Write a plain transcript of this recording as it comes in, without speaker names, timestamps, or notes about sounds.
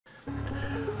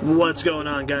What's going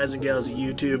on, guys and gals of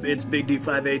YouTube? It's Big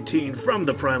D518 from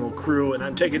the Primal crew, and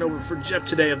I'm taking over for Jeff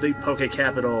today of the Poke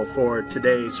Capital for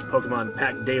today's Pokemon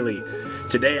Pack Daily.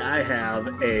 Today I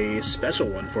have a special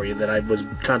one for you that I was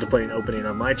contemplating opening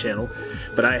on my channel,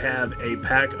 but I have a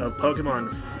pack of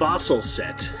Pokemon Fossil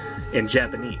Set in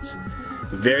Japanese.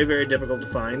 Very, very difficult to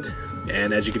find,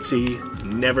 and as you can see,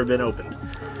 never been opened.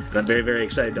 And I'm very, very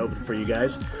excited to open it for you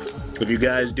guys. If you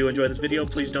guys do enjoy this video,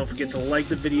 please don't forget to like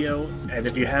the video, and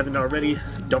if you haven't already,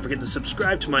 don't forget to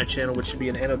subscribe to my channel, which should be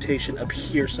an annotation up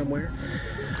here somewhere.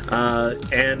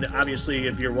 And obviously,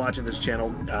 if you're watching this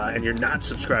channel and you're not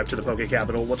subscribed to the Poke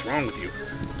Capital, what's wrong with you?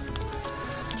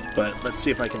 But let's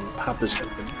see if I can pop this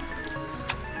open.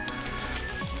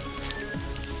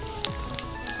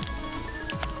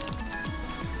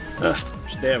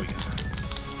 There we go.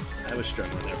 I was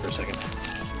struggling there for a second.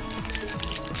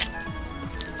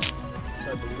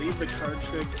 I believe the card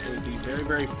trick is the very,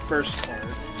 very first card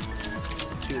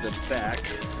to the back.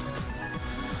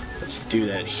 Let's do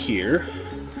that here.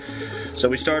 So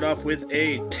we start off with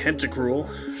a Tentacruel,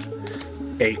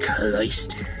 a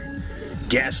Clayster,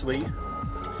 Ghastly.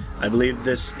 I believe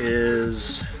this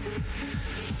is...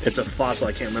 it's a fossil,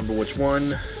 I can't remember which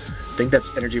one. I think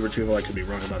that's Energy Retrieval, I could be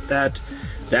wrong about that.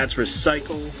 That's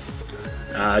Recycle,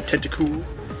 Tentacool,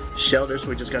 Shelter, so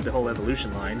we just got the whole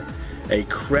evolution line. A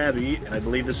Krabby, and I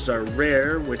believe this is our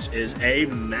rare, which is a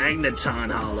Magneton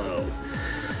Hollow.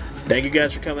 Thank you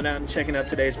guys for coming out and checking out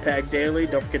today's Pack Daily.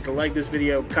 Don't forget to like this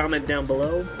video, comment down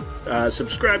below,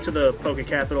 subscribe to the Poke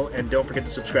Capital, and don't forget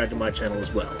to subscribe to my channel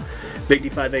as well. Big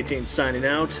D518 signing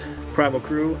out. Primal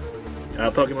crew,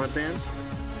 Pokemon fans,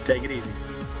 take it easy.